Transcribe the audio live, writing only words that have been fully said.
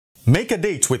Make a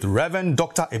date with Reverend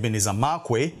Dr. Ebenezer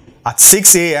Markwei at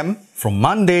 6 a.m. from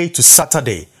Monday to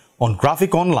Saturday on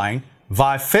Graphic Online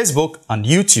via Facebook and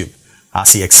YouTube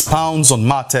as he expounds on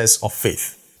matters of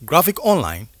faith. Graphic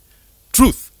Online,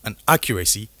 truth and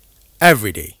accuracy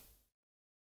every day.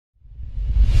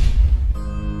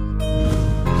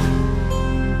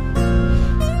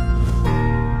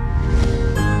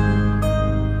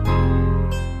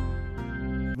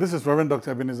 This is Reverend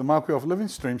Dr. Ebenezer Markwei of Living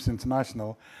Streams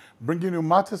International, bringing you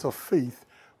matters of faith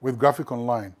with Graphic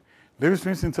Online. Living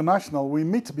Streams International, we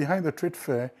meet behind the trade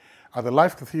fair at the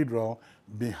Life Cathedral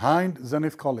behind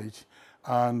Zenith College,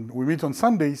 and we meet on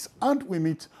Sundays and we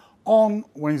meet on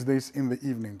Wednesdays in the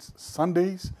evenings.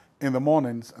 Sundays in the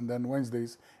mornings and then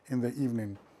Wednesdays in the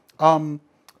evening.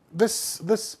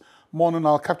 This morning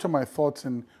I'll capture my thoughts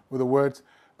with the words,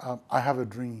 I have a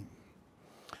dream.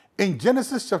 In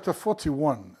Genesis chapter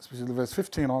 41, especially verse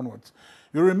 15 onwards,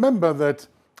 you remember that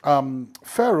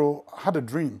Pharaoh had a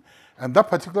dream. And that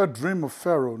particular dream of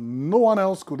Pharaoh, no one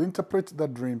else could interpret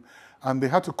that dream. And they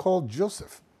had to call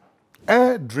Joseph,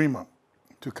 a dreamer,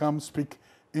 to come speak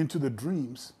into the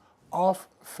dreams of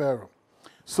Pharaoh.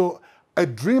 So a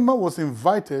dreamer was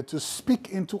invited to speak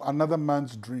into another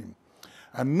man's dream.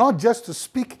 And not just to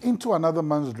speak into another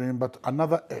man's dream, but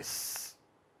another S.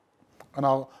 And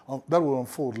that will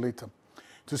unfold later.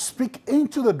 To speak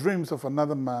into the dreams of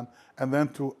another man, and then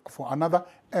for another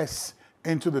S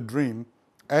into the dream,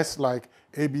 S like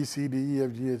A, B, C, D, E,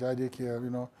 F, G, H, I, J, K,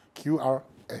 Q, R,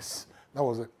 S. That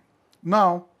was it.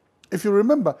 Now, if you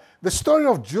remember, the story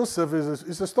of Joseph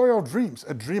is a story of dreams,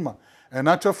 a dreamer. In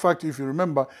actual fact, if you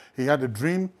remember, he had a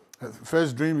dream.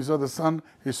 First dream, he saw the sun.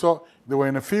 He saw they were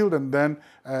in a field, and then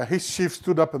his sheep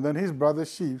stood up, and then his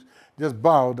brother's sheep just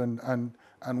bowed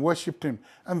and worshipped him.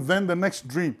 And then the next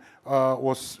dream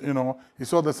was, he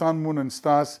saw the sun, moon, and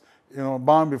stars,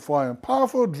 bowing before him.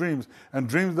 Powerful dreams, and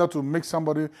dreams that will make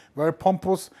somebody very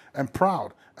pompous and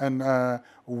proud, and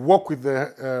walk with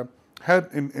their head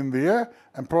in the air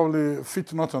and probably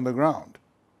feet not on the ground.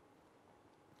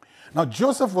 Now,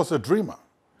 Joseph was a dreamer,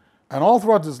 and all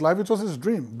throughout his life, it was his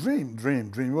dream.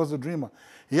 Dream. He was a dreamer.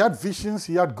 He had visions,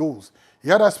 he had goals, he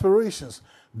had aspirations.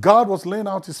 God was laying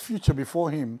out his future before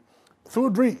him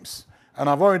through dreams. And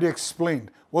I've already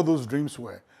explained what those dreams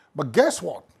were. But guess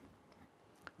what?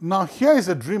 Now here is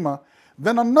a dreamer,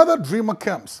 then another dreamer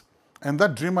comes. And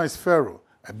that dreamer is Pharaoh,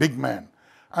 a big man.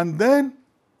 And then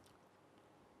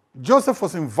Joseph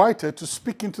was invited to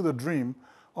speak into the dream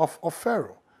of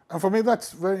Pharaoh. And for me,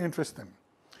 that's very interesting.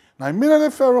 Now immediately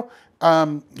Pharaoh,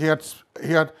 he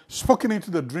had spoken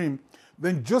into the dream.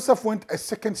 Then Joseph went a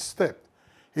second step.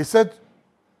 He said,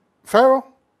 Pharaoh,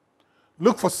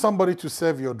 look for somebody to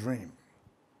serve your dream.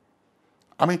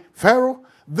 Pharaoh,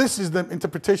 this is the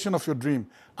interpretation of your dream.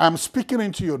 I'm speaking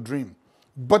into your dream.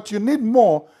 But you need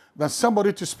more than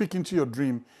somebody to speak into your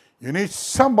dream. You need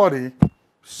somebody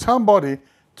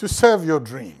to serve your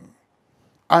dream.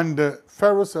 And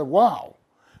Pharaoh said, wow,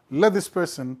 let this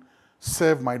person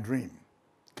serve my dream.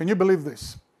 Can you believe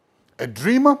this? A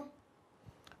dreamer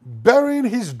burying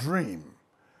his dream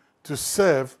to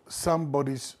serve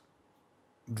somebody's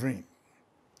dream.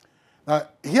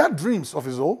 He had dreams of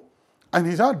his own, and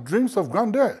he had dreams of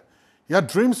grandeur. He had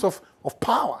dreams of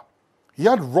power. He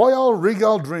had royal,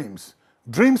 regal dreams,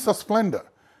 dreams of splendor,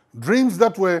 dreams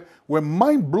that were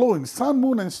mind-blowing, sun,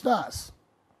 moon, and stars.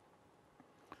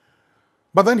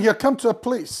 But then he had come to a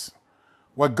place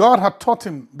where God had taught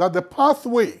him that the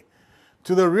pathway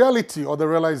to the reality or the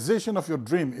realization of your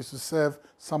dream is to serve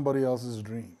somebody else's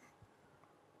dream.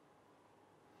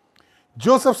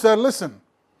 Joseph said, listen,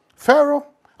 Pharaoh,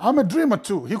 I'm a dreamer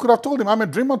too. He could have told him, I'm a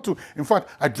dreamer too. In fact,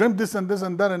 I dreamt this and this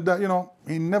and that and that.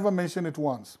 He never mentioned it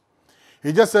once.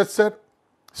 He just said,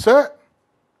 sir,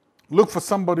 look for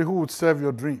somebody who would serve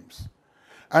your dreams.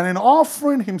 And in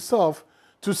offering himself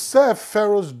to serve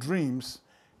Pharaoh's dreams,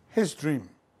 his dream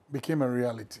became a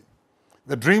reality.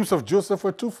 The dreams of Joseph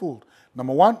were twofold.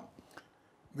 Number one,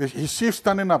 his sheep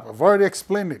standing up. I've already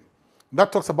explained it.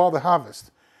 That talks about the harvest.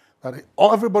 That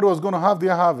everybody was going to have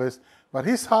their harvest, but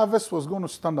his harvest was going to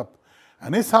stand up.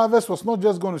 And his harvest was not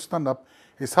just going to stand up,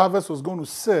 his harvest was going to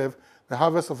serve the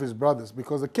harvest of his brothers,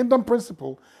 because the kingdom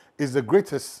principle is the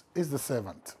greatest is the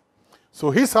servant.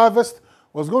 So his harvest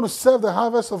was going to serve the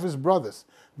harvest of his brothers.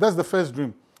 That's the first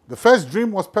dream. The first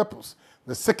dream was purpose.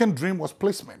 The second dream was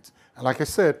placement. And like I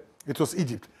said, it was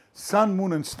Egypt. Sun,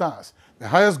 moon, and stars. The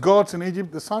highest gods in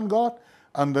Egypt, the sun god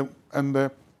and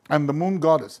the moon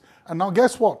goddess. And now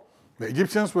guess what? The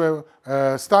Egyptians were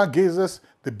stargazers.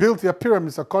 They built their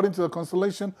pyramids according to the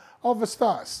constellation of the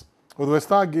stars. Or they were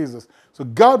stargazers. So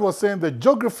God was saying the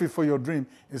geography for your dream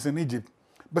is in Egypt.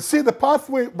 But see, the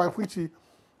pathway by which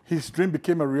his dream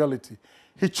became a reality.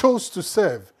 He chose to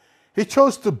serve. He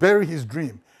chose to bury his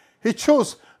dream. He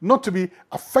chose not to be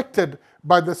affected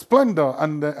by the splendor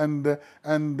and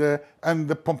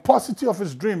the pomposity of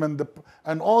his dream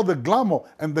and all the glamour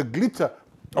and the glitter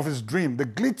of his dream, the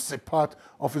glitzy part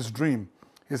of his dream.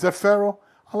 He said, Pharaoh,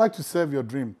 I'd like to serve your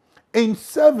dream. In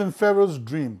serving Pharaoh's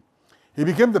dream, he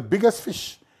became the biggest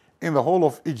fish in the whole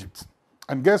of Egypt.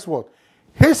 And guess what?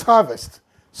 His harvest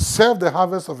served the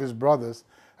harvest of his brothers,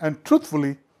 and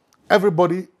truthfully,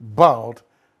 everybody bowed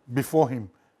before him.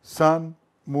 Sun,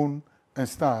 moon, and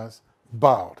stars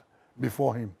bowed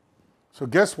before him. So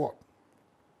guess what?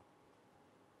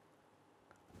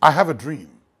 I have a dream,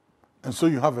 and so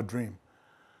you have a dream.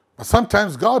 But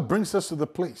sometimes God brings us to the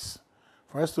place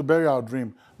for us to bury our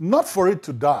dream, not for it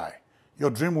to die. Your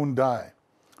dream won't die.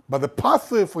 But the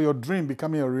pathway for your dream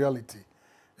becoming a reality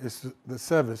is the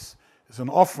service. It's an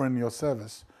offering your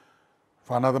service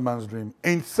for another man's dream.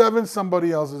 In serving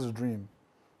somebody else's dream,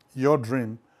 your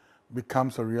dream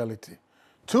becomes a reality.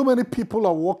 Too many people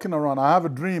are walking around, I have a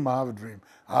dream, I have a dream,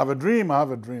 I have a dream, I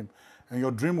have a dream. And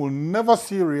your dream will never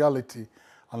see reality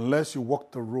unless you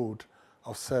walk the road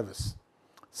of service.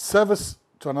 Service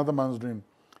to another man's dream.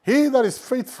 He that is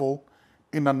faithful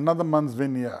in another man's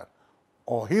vineyard,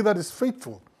 or he that is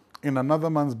faithful in another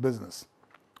man's business,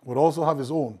 would also have his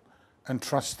own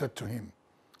entrusted to him.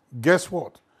 Guess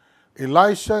what?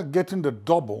 Elisha getting the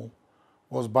double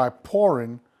was by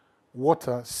pouring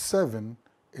water, serving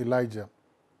Elijah.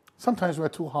 Sometimes we're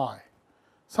too high.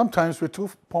 Sometimes we're too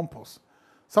pompous.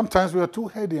 Sometimes we are too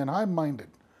heady and high-minded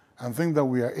and think that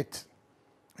we are it.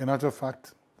 In actual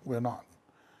fact, we're not.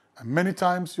 And many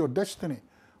times your destiny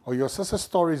or your success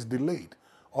story is delayed,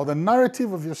 or the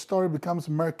narrative of your story becomes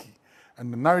murky,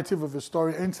 and the narrative of your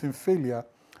story ends in failure,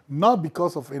 not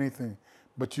because of anything,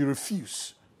 but you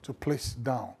refuse to place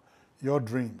down your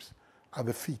dreams at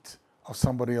the feet of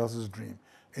somebody else's dream.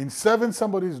 In serving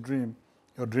somebody's dream,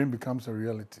 your dream becomes a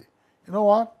reality. You know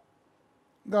what?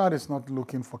 God is not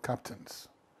looking for captains.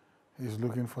 He's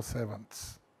looking for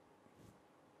servants.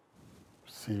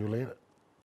 See you later.